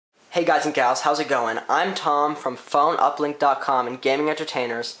Hey guys and gals, how's it going? I'm Tom from PhoneUplink.com and Gaming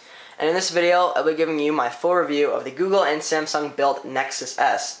Entertainers, and in this video I'll be giving you my full review of the Google and Samsung built Nexus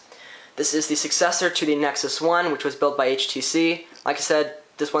S. This is the successor to the Nexus 1, which was built by HTC. Like I said,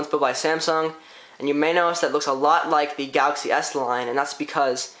 this one's built by Samsung, and you may notice that it looks a lot like the Galaxy S line, and that's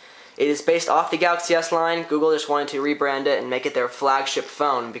because it is based off the Galaxy S line. Google just wanted to rebrand it and make it their flagship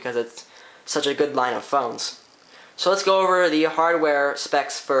phone because it's such a good line of phones. So let's go over the hardware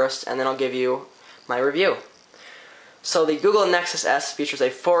specs first, and then I'll give you my review. So the Google Nexus S features a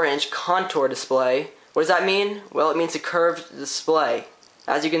 4-inch contour display. What does that mean? Well, it means a curved display.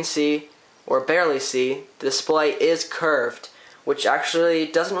 As you can see, or barely see, the display is curved, which actually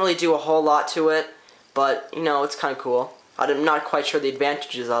doesn't really do a whole lot to it, but, you know, it's kind of cool. I'm not quite sure the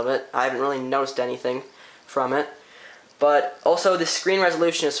advantages of it. I haven't really noticed anything from it. But also the screen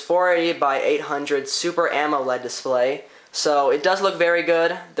resolution is 480 by 800 Super AMOLED display, so it does look very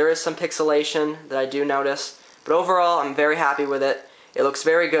good. There is some pixelation that I do notice, but overall I'm very happy with it. It looks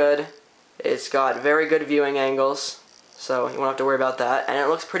very good. It's got very good viewing angles, so you won't have to worry about that, and it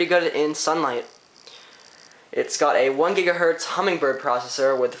looks pretty good in sunlight. It's got a 1 GHz Hummingbird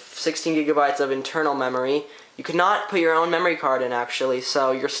processor with 16 GB of internal memory. You could not put your own memory card in actually,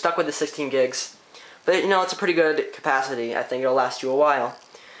 so you're stuck with the 16 gigs. But, you know, it's a pretty good capacity. I think it'll last you a while.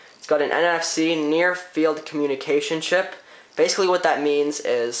 It's got an NFC near-field communication chip. Basically what that means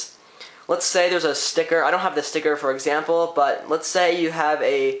is, let's say there's a sticker. I don't have the sticker for example, but let's say you have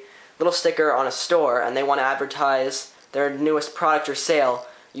a little sticker on a store and they want to advertise their newest product or sale.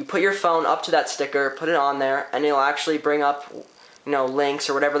 You put your phone up to that sticker, put it on there, and it'll actually bring up, you know, links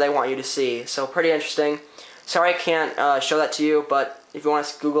or whatever they want you to see. So pretty interesting. Sorry I can't show that to you, but if you want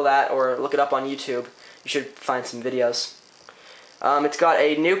to Google that or look it up on YouTube, you should find some videos. It's got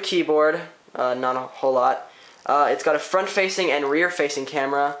a new keyboard, not a whole lot. It's got a front-facing and rear-facing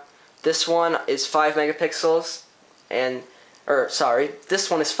camera. This one is 5 megapixels, this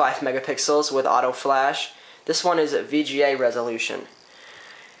one is 5 megapixels with auto flash. This one is VGA resolution.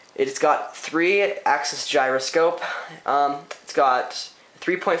 It's got 3-axis gyroscope. It's got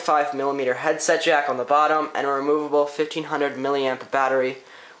 3.5mm headset jack on the bottom and a removable 1500 milliamp battery,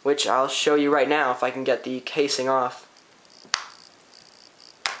 which I'll show you right now if I can get the casing off.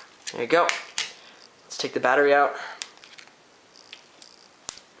 There you go. Let's take the battery out.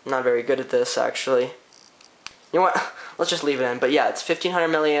 I'm not very good at this actually. You know what? Let's just leave it in. But yeah, it's 1500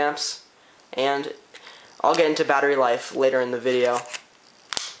 milliamps, and I'll get into battery life later in the video.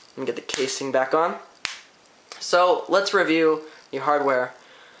 Let me get the casing back on. So let's review the hardware.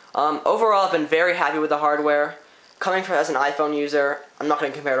 Overall, I've been very happy with the hardware. Coming from as an iPhone user, I'm not going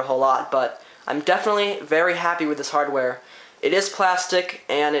to compare it a whole lot, but I'm definitely very happy with this hardware. It is plastic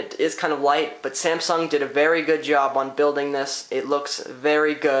and it is kind of light, but Samsung did a very good job on building this. It looks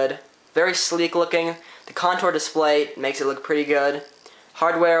very good, very sleek looking. The contour display makes it look pretty good.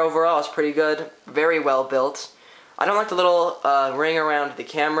 Hardware overall is pretty good, very well built. I don't like the little ring around the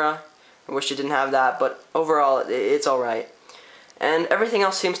camera. I wish it didn't have that, but overall it's alright. And everything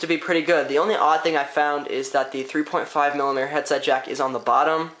else seems to be pretty good. The only odd thing I found is that the 3.5mm headset jack is on the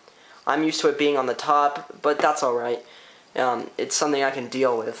bottom. I'm used to it being on the top, but that's alright. It's something I can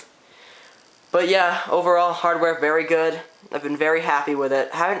deal with. But yeah, overall hardware very good. I've been very happy with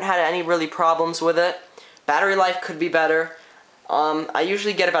it. Haven't had any really problems with it. Battery life could be better. I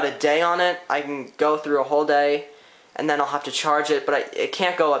usually get about a day on it. I can go through a whole day and then I'll have to charge it, but it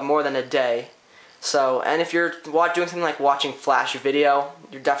can't go up more than a day. So, and if you're doing something like watching Flash video,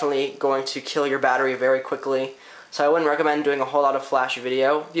 you're definitely going to kill your battery very quickly. So I wouldn't recommend doing a whole lot of Flash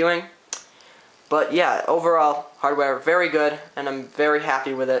video viewing. But yeah, overall, hardware very good, and I'm very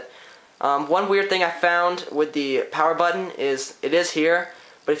happy with it. One weird thing I found with the power button is it is here,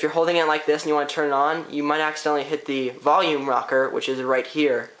 but if you're holding it like this and you want to turn it on, you might accidentally hit the volume rocker, which is right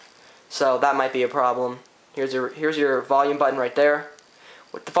here. So that might be a problem. Here's your volume button right there.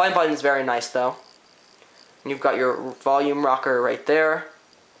 The volume button is very nice though. And you've got your volume rocker right there.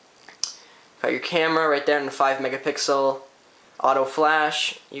 Got your camera right there in the 5 megapixel auto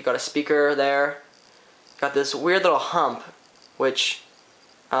flash. You've got a speaker there. Got this weird little hump, which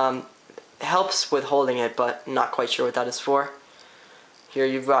helps with holding it, but not quite sure what that is for. Here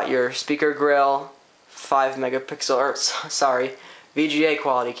you've got your speaker grill, 5 megapixel, or sorry, VGA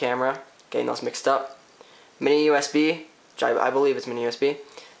quality camera. Getting those mixed up. Mini USB, which I believe is mini USB.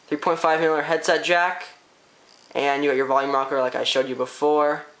 3.5mm headset jack. And you got your volume rocker like I showed you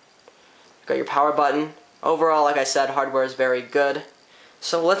before. You got your power button. Overall, like I said, hardware is very good.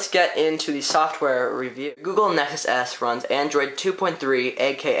 So let's get into the software review. Google Nexus S runs Android 2.3,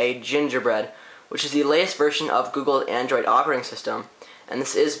 aka Gingerbread, which is the latest version of Google's Android operating system. and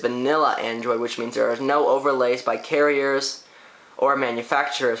this is vanilla Android, which means there are no overlays by carriers or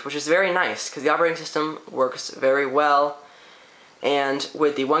manufacturers, which is very nice because the operating system works very well. And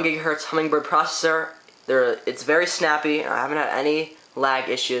with the 1 GHz Hummingbird processor, it's very snappy. I haven't had any lag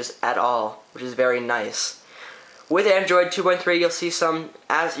issues at all, which is very nice. With Android 2.3, you'll see some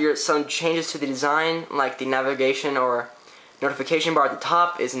changes to the design, like the navigation or notification bar at the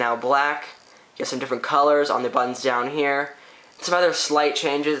top is now black. You have some different colors on the buttons down here. Some other slight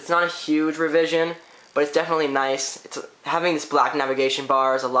changes. It's not a huge revision, but it's definitely nice. Having this black navigation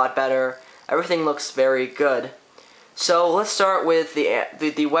bar is a lot better. Everything looks very good. So let's start with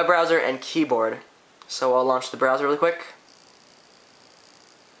the web browser and keyboard. So I'll launch the browser really quick.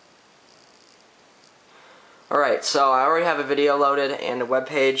 Alright, so I already have a video loaded and a web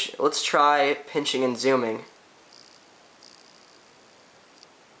page. Let's try pinching and zooming.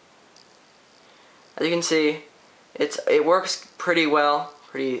 As you can see, it works pretty well.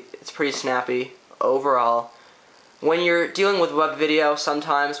 It's pretty snappy overall. When you're dealing with web video,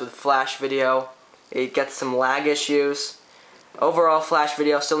 sometimes with flash video, it gets some lag issues. Overall, flash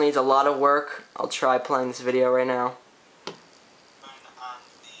video still needs a lot of work. I'll try playing this video right now. And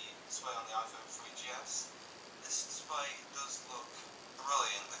the display on the iPhone 3GS. This display does look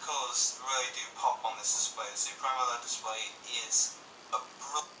brilliant. The colours really do pop on this display. The Super AMOLED display is a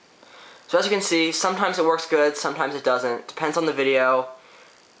brilliant. So as you can see, sometimes it works good, sometimes it doesn't. Depends on the video.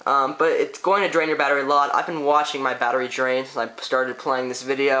 But it's going to drain your battery a lot. I've been watching my battery drain since I started playing this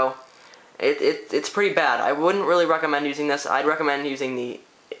video. It's pretty bad. I wouldn't really recommend using this. I'd recommend using the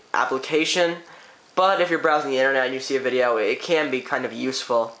application. But if you're browsing the internet and you see a video, it can be kind of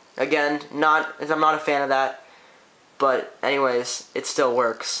useful. Again, I'm not a fan of that. But anyways, it still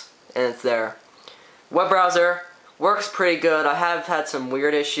works. And it's there. Web browser works pretty good. I have had some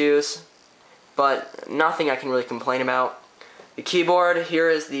weird issues, but nothing I can really complain about. The keyboard, here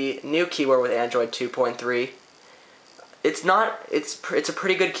is the new keyboard with Android 2.3. It's a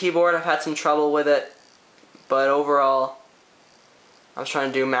pretty good keyboard. I've had some trouble with it, but overall, I was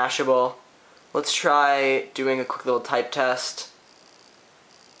trying to do Mashable. Let's try doing a quick little type test.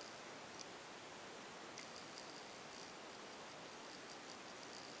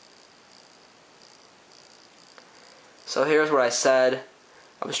 So here's what I said.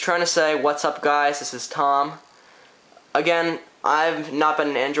 I was trying to say, what's up guys, this is Tom. Again, I've not been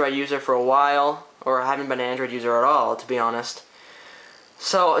an Android user for a while, or I haven't been an Android user at all, to be honest.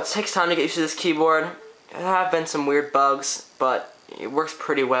 So it takes time to get used to this keyboard. There have been some weird bugs, but it works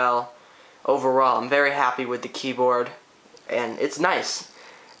pretty well overall. I'm very happy with the keyboard, and it's nice.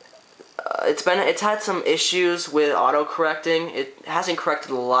 It's had some issues with auto-correcting. It hasn't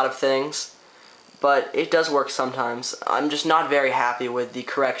corrected a lot of things, but it does work sometimes. I'm just not very happy with the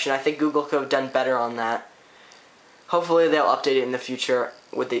correction. I think Google could have done better on that. Hopefully they'll update it in the future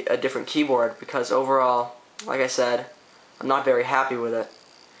with a different keyboard, because overall, like I said, I'm not very happy with it.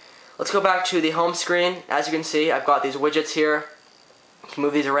 Let's go back to the home screen. As you can see, I've got these widgets here. You can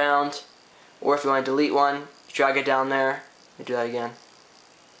move these around, or if you want to delete one, drag it down there. Let me do that again.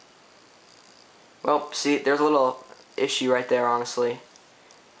 Well, see, there's a little issue right there, honestly.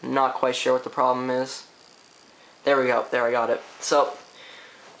 I'm not quite sure what the problem is. There we go. There, I got it. So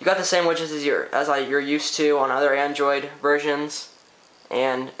you got the same widgets as you're used to on other Android versions,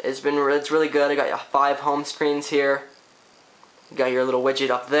 and it's really good. I got 5 home screens here. You got your little widget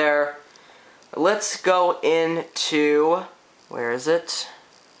up there. Let's go into, where is it?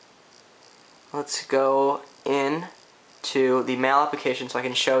 Let's go into the mail application so I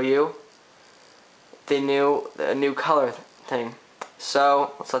can show you the new color thing.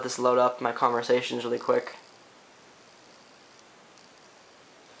 So let's let this load up my conversations really quick.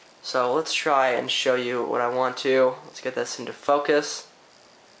 So let's try and show you what I want to. Let's get this into focus.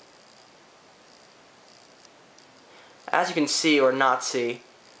 As you can see or not see,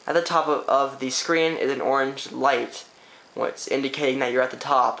 at the top of the screen is an orange light. What's indicating that you're at the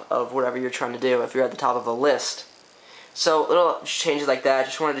top of whatever you're trying to do, if you're at the top of a list. So little changes like that,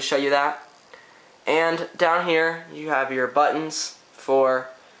 just wanted to show you that. And down here you have your buttons for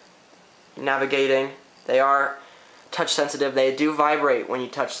navigating. They are touch sensitive. They do vibrate when you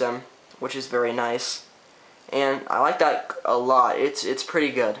touch them, which is very nice. And I like that a lot. It's pretty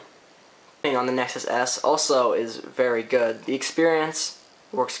good. On the Nexus S also is very good. The experience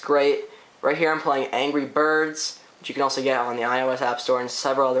works great. Right here I'm playing Angry Birds, which you can also get on the iOS App Store and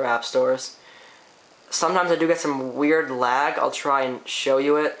several other app stores. Sometimes I do get some weird lag. I'll try and show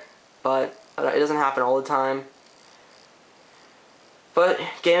you it, but it doesn't happen all the time. But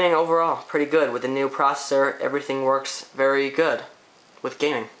gaming overall, pretty good. With the new processor, everything works very good with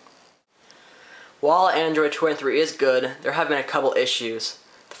gaming. While Android 2.3 is good, there have been a couple issues.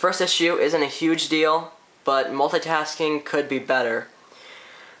 The first issue isn't a huge deal, but multitasking could be better.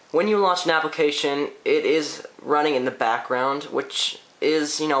 When you launch an application, it is running in the background, which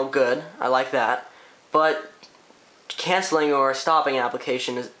is, good. I like that. But canceling or stopping an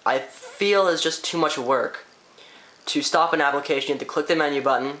application I feel is just too much work. To stop an application, you have to click the menu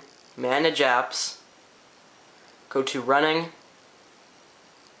button, manage apps, go to running,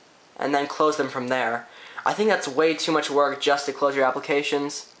 and then close them from there. I think that's way too much work just to close your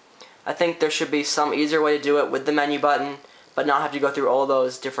applications. I think there should be some easier way to do it with the menu button, but not have to go through all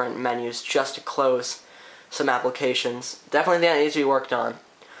those different menus just to close some applications. Definitely think that needs to be worked on.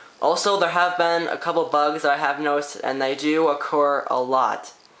 Also, there have been a couple bugs that I have noticed, and they do occur a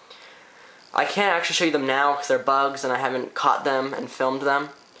lot. I can't actually show you them now because they're bugs and I haven't caught them and filmed them,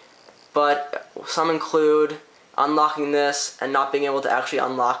 but some include unlocking this and not being able to actually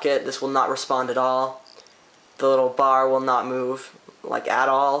unlock it. This will not respond at all. The little bar will not move, at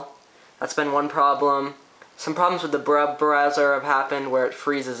all. That's been one problem. Some problems with the browser have happened where it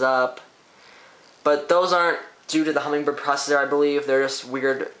freezes up, but those aren't due to the Hummingbird processor, I believe. They're just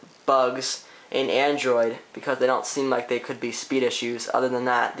weird bugs in Android because they don't seem like they could be speed issues. Other than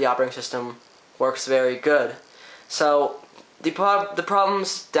that, the operating system works very good. So the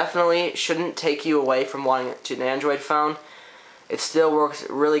problems definitely shouldn't take you away from wanting an Android phone. It still works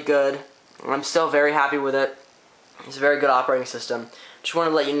really good, and I'm still very happy with it. It's a very good operating system. Just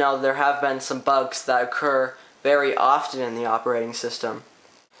want to let you know there have been some bugs that occur very often in the operating system.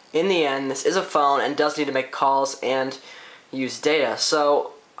 In the end, this is a phone and does need to make calls and use data.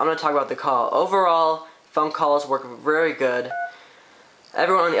 So I'm going to talk about the call. Overall, phone calls work very good.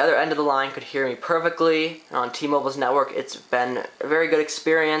 Everyone on the other end of the line could hear me perfectly. On T-Mobile's network, it's been a very good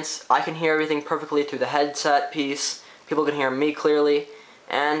experience. I can hear everything perfectly through the headset piece. People can hear me clearly,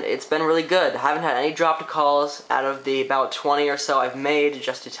 and it's been really good. I haven't had any dropped calls out of the about 20 or so I've made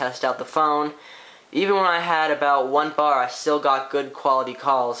just to test out the phone. Even when I had about one bar, I still got good quality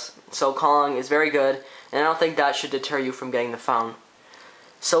calls. So calling is very good, and I don't think that should deter you from getting the phone.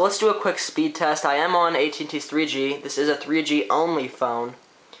 So let's do a quick speed test. I am on AT&T's 3G. This is a 3G only phone.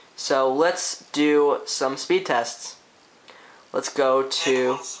 So let's do some speed tests. Let's go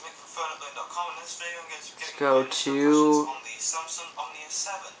to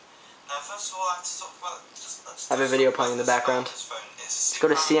I have a video playing in the background. Let's go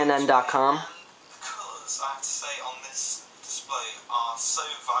to CNN.com. Because I have to say on this display are so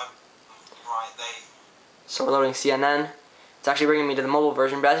vibrant, So we're loading CNN. It's actually bringing me to the mobile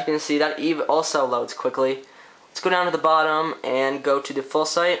version, but as you can see, that also loads quickly. Let's go down to the bottom and go to the full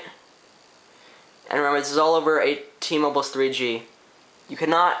site. And remember, this is all over T-Mobile's 3G. You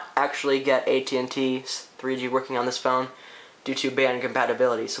cannot actually get AT&T's 3G working on this phone due to band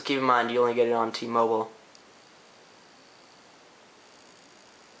compatibility, so keep in mind you only get it on T-Mobile.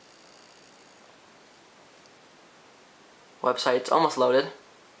 Website's almost loaded.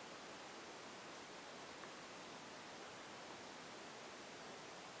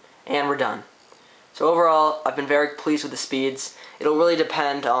 And we're done. So overall, I've been very pleased with the speeds. It'll really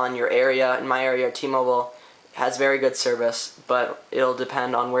depend on your area. In my area, T-Mobile has very good service, but it'll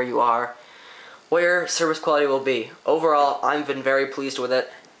depend on where you are, what your service quality will be. Overall, I've been very pleased with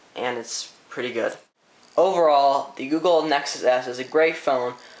it, and it's pretty good. Overall, the Google Nexus S is a great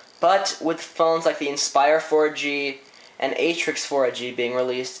phone, but with phones like the Inspire 4G and Atrix 4G being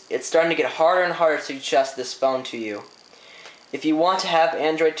released, it's starting to get harder and harder to suggest this phone to you. If you want to have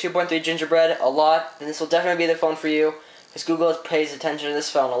Android 2.3 Gingerbread a lot, then this will definitely be the phone for you, because Google pays attention to this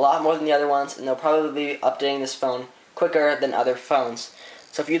phone a lot more than the other ones, and they'll probably be updating this phone quicker than other phones.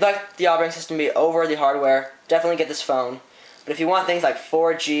 So if you'd like the operating system to be over the hardware, definitely get this phone. But if you want things like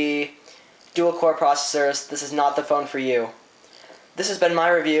 4G, dual-core processors, this is not the phone for you. This has been my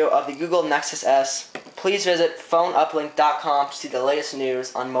review of the Google Nexus S. Please visit phoneuplink.com to see the latest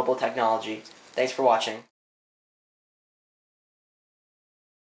news on mobile technology. Thanks for watching.